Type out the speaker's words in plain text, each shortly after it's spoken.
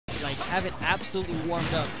like have it absolutely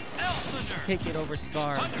warmed up to take it over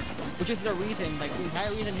Scar, which is the reason, like the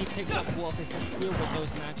entire reason he picks up Wolf is to deal with those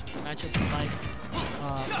matchups like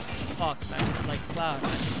Fox, matchups like Cloud,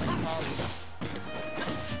 matchups like Polly.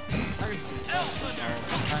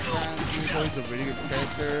 Rico is a really good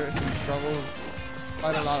character. He struggles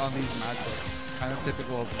quite a lot on these matchups. Kind of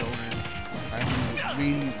typical of donors. I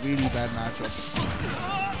mean, really bad matchup.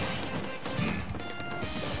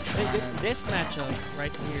 This matchup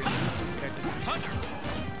right here, these two characters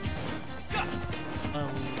a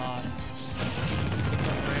lot.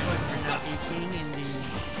 We're now EKING in the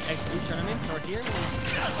XP tournament, so we're here.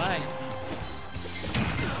 Bye.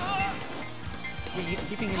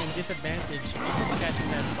 Keeping him in disadvantage, catching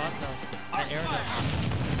that spot though, that air though.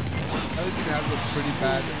 Everything has a pretty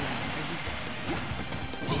bad.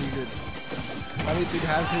 Pretty good. Everything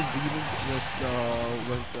has his demons with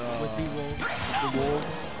the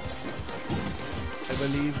wolves. I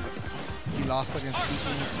believe he lost against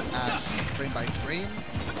EKING at frame by frame.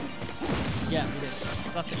 Yeah, he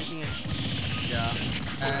did. Lost to EKING.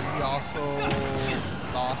 Yeah, and he also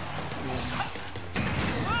lost in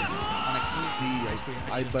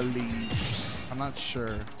XP, I believe. I'm not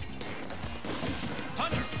sure.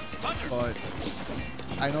 But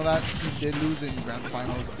I know that he did lose in grand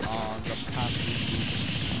finals on the past week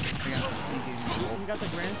against EKING. He got the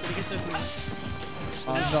grand, so he gets the win.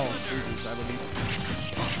 No, loses, I believe.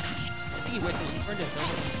 I think he went to earned it, don't he?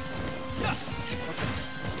 Okay.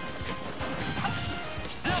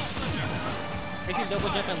 If you double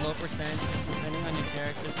jump at low percent, depending on your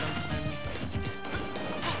character, sometimes.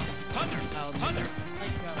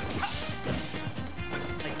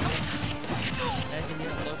 Like imagine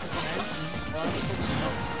you're at low percent. A lot of people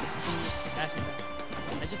don't dash attack.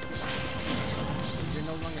 You're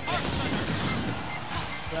no longer getting.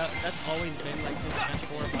 That's always been like since match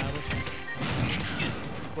 4 of Bible.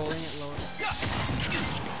 Rolling it lower.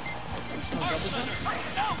 Oh, double jump?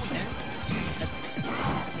 Yeah.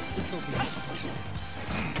 Neutral beam.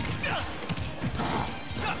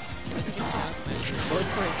 Goes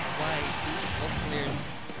for it twice. Both players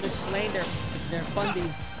displaying their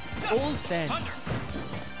fundings. Full send.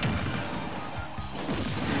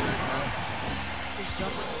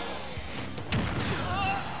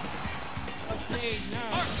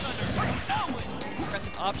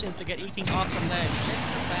 Pressing options to get EKING off the ledge.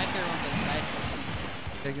 Backer on the ledge.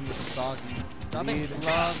 Taking the stock. Dropping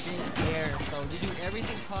love in the air. So you do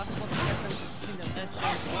everything possible to get them between the ledge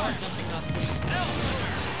or jumping off the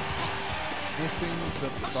missing the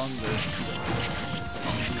thunder.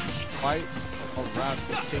 Fight of Raps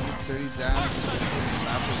taking 30 damage.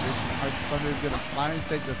 After this, Thunder is gonna finally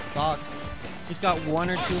take the stock. He's got 1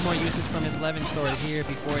 or 2 more uses from his Levin sword here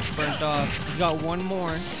before it's burnt off. He's got 1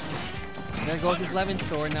 more. There goes his Levin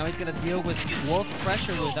sword. Now he's gonna deal with Wolf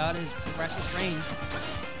pressure without his precious range.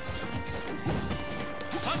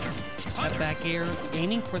 That back air,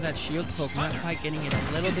 aiming for that shield poke, not quite getting it.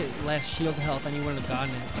 A little bit less shield health than he would have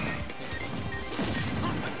gotten it.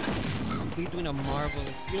 He's doing a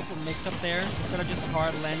marvelous, beautiful mix up there. Instead of just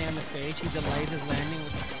hard landing on the stage, he delays his landing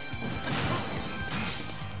with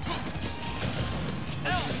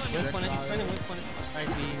this one. He's trying to whip one.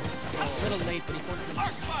 Might be a little late, but he forced it.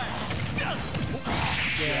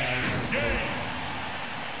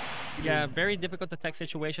 Yeah, very difficult to tech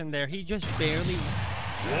situation there. He just barely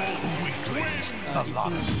Weeklies,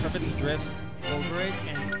 perfectly drifts over it,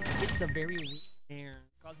 and it's a very weak air,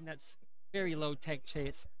 causing that very low tech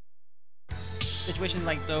chase. Situations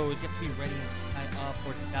like those, you have to be ready to tie up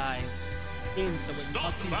or to dive in, so when you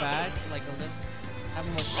knocks you back, like a little, have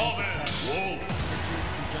more time to tech.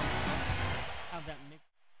 Jump up, have that mix.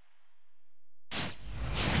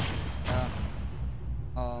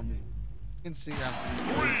 You can see that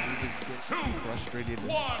he just gets frustrated. He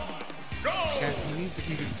needs to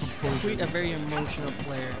keep his composure. Tuitt, a very emotional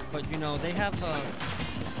player, but you know, they have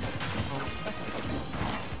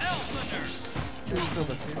still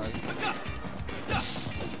the surprise.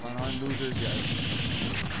 One losers, guys.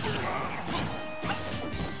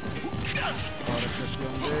 Ahora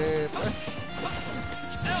cuestión de pues.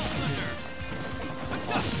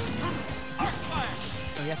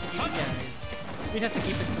 So he has to keep, he has to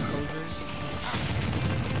keep his composure.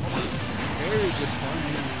 Very good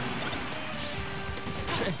point.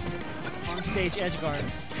 On stage edge guard.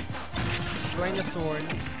 Throwing the sword.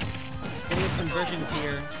 Getting his conversions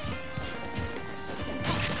here.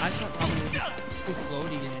 I thought probably would be too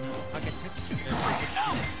floaty and I get texture there.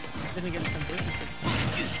 Didn't get his conversions.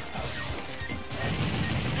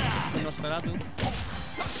 Nosferatu.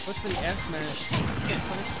 What's for the F smash? You can't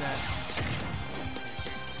punish that.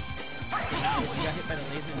 He got hit by the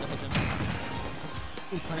laser and double jump.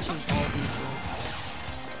 been punishing all these rolls.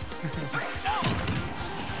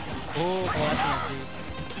 Oh, that's not deep.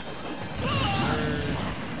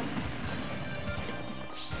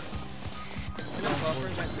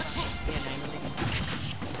 Buffers like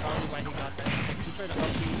probably why he got that. Like, he tried to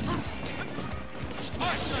up you.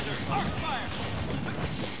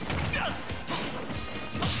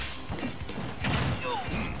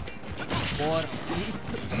 What?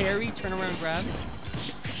 Parry, turn around, grab.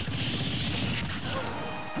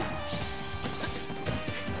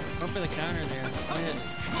 Go for the counter there. Go ahead.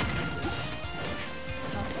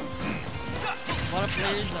 A lot of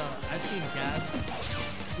players I've seen Gabs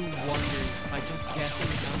do wonders by just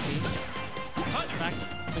guessing down B. In fact,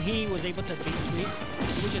 when he was able to beat me,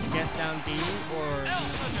 he would just guess down B or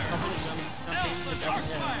something with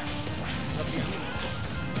everything.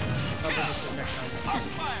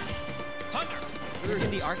 Look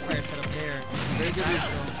at the arc fire set up there. Very good with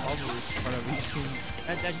part of each team.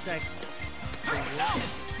 That's like now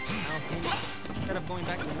instead of going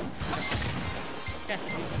back to him, catch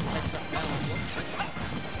it, that's that one.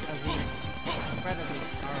 Incredibly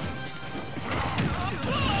powerful.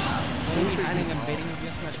 Maybe hiding and baiting him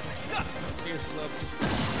just much. Here's love.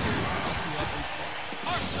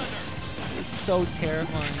 It's so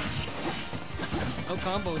terrifying. No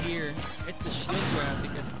combo here. It's a shield grab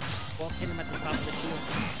because both hit him at the top of the shield.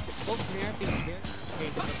 Both snare being there. Okay,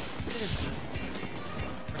 but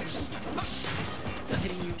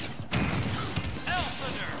hitting you.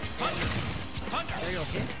 Aerial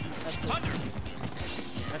hit.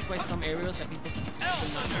 That's why some aerials I think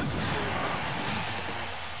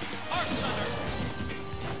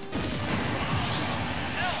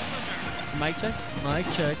mic check. Mic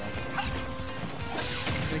check.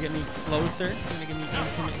 Gonna get me closer. Gonna get me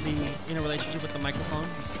intimately in a relationship with the microphone.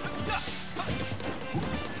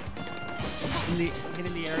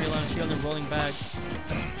 Hitting the aerial on shield and rolling back.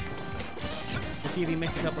 Let's see if he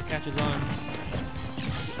mixes up or catches on.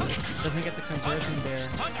 Doesn't get the conversion there.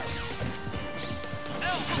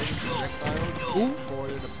 Ooh. For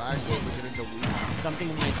the back getting the weak. Something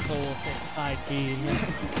in my soul says ID.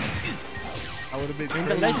 I would have been in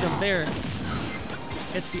the legend there.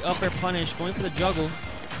 Hits the upper punish, going for the juggle.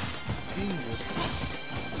 Jesus.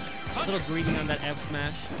 A little greedy on that F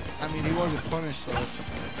smash. I mean, he wasn't punished, so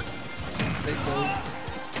big goes.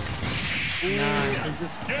 Nah,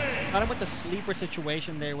 just got him with the sleeper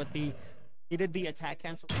situation there with the. He did the attack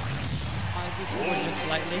cancel. Before just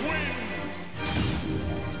slightly.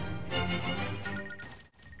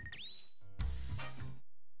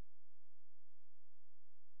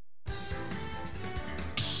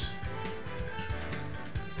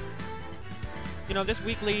 You know, this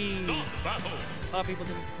weekly, a lot of people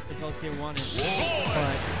didn't the results they wanted,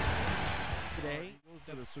 but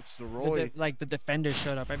today, like the defenders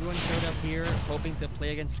showed up. Everyone showed up here hoping to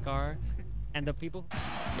play against Scar, and the people,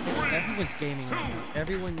 everyone's gaming right now.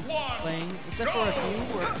 Everyone's playing, except for a few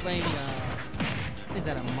who are playing, is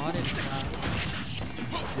that a modded class?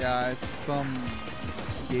 Yeah, it's some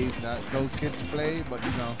game that those kids play, but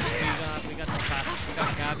you know. We got the classics. We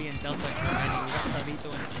got Gabi and Delta grinding. We got Savito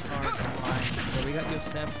and Scar grinding. So we got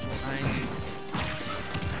Yosef grinding.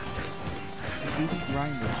 Do we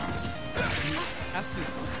grind it? You have to.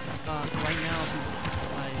 Right now,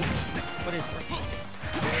 what is it?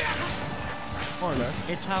 More or less.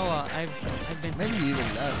 It's how I've been. Maybe even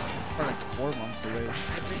less. For like 4 months away.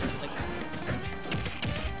 I've been like,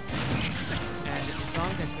 and the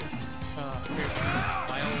song has been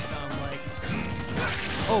I always sound like,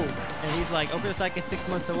 oh, and he's like, Over the Psych is 6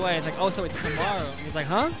 months away. It's like, oh, so it's tomorrow. And he's like,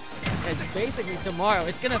 huh? It's basically tomorrow.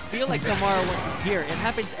 It's gonna feel like tomorrow once it's here. It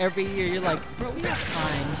happens every year. You're like, bro, we have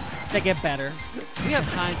time to get better. We have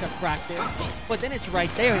time to practice. But then it's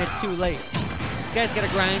right there and it's too late. You guys gotta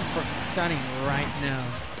grind for starting right now.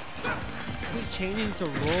 We're changing to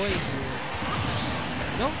Roy here.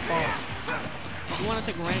 No fault. He wanted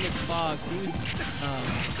to grind his Fox. He was, I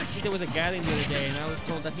think there was a gathering the other day, and I was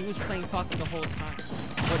told that he was playing Fox the whole time.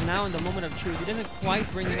 But now, in the moment of truth, he doesn't quite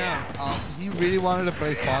bring it out. He really wanted to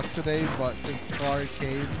play Fox today, but since Scar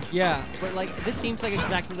came... Yeah, but like, this seems like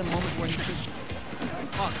exactly the moment where he should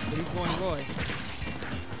Fox, but he's going Roy.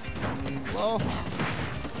 I mean, well,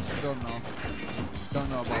 I don't know. Don't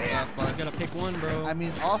know about that, but... You gotta pick one, bro. I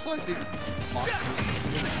mean, also, I think Fox is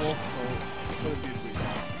invincible, so it could be a good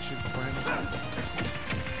option for him.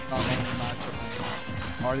 Not only the matchup,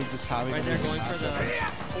 already just having right there, going for the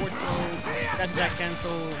forward throw, that Jack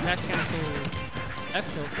cancel, F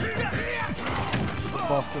tilt.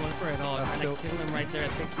 Boston. Going for it all, trying to kill him right there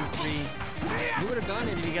at 63. He would have done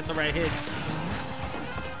it if he get the right hits.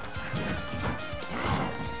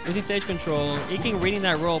 Using stage control. EKING reading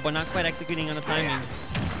that roll, but not quite executing on the timing.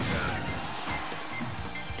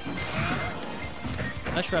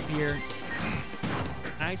 Let's up here.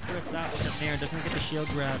 Nice drift out with the nair. Doesn't get the shield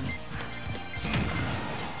grab.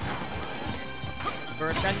 For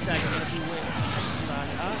a second attack, gonna be with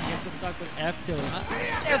gets stuck with F tilt.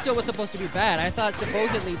 F tilt was supposed to be bad. I thought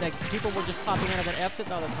supposedly that people were just popping out of that F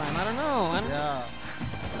tilt all the time. I don't know. Yeah.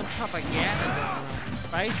 Some propaganda going on.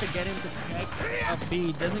 Tries to get into tech of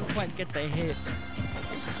B, doesn't quite get the hit.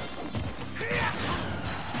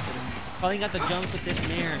 Calling out the jumps with this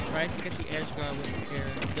nair, tries to get the edge guard with the air,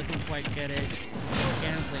 doesn't quite get it.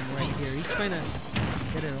 Gambling right here. He's trying to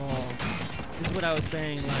get it all. This is what I was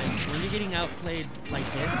saying, like, when you're getting outplayed like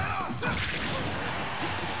this,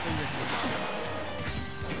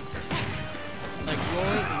 like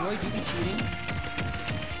Roy do be cheating.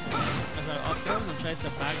 As I up throw and tries to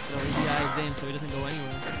back throw, he dives in so he doesn't go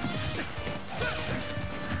anywhere.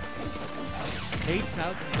 Baits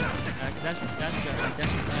out that's good.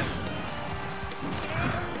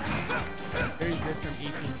 Very good from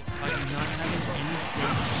EKING by not having any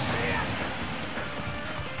space.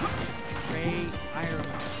 Great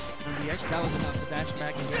Ireland on the edge. That was enough to dash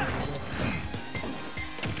back and get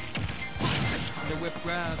the whip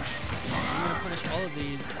grab. I'm gonna punish all of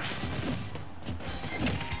these.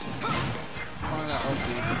 On that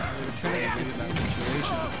upbeat, we're trying to get that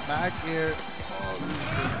situation. Back air. Oh,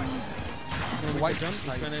 white jump. He's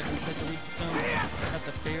trying to reach jump. Got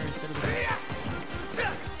the fair instead of the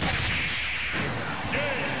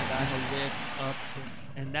whip up to,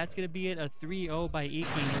 and that's gonna be it. A 3-0 by EKING.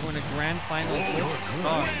 We're going to grand final. You're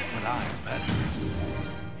good, but I'm better.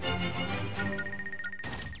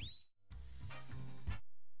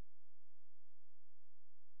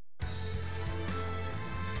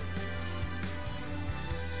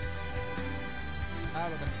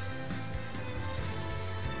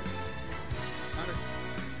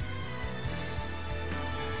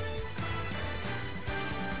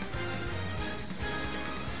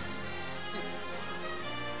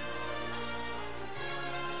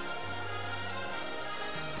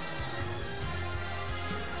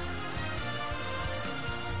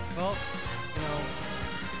 Well, you know,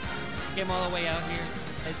 came all the way out here.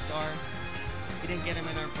 High star. We didn't get him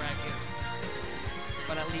in our bracket,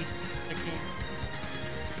 but at least the king.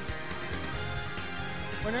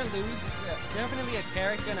 Win or lose, definitely a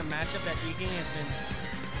character in a matchup that EKING has been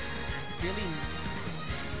really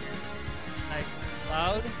like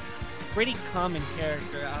loud, pretty common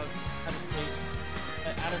character out of state,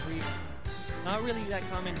 out of Rico. Not really that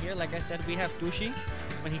common here. Like I said, we have Tuitt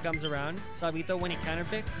when he comes around, Sabito when he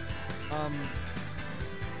counterpicks.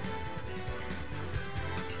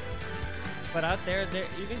 But out there,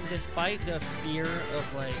 even despite the fear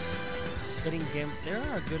of like getting gimped, there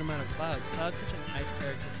are a good amount of Clouds. Cloud's such a nice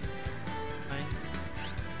character.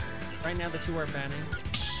 Right now, the two are banning.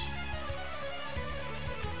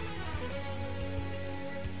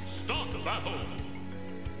 Start the battle.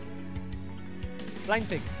 Blind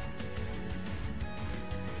Pig.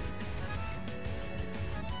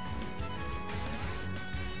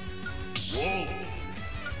 Whoa.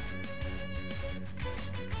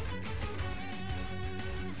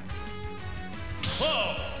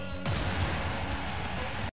 Whoa.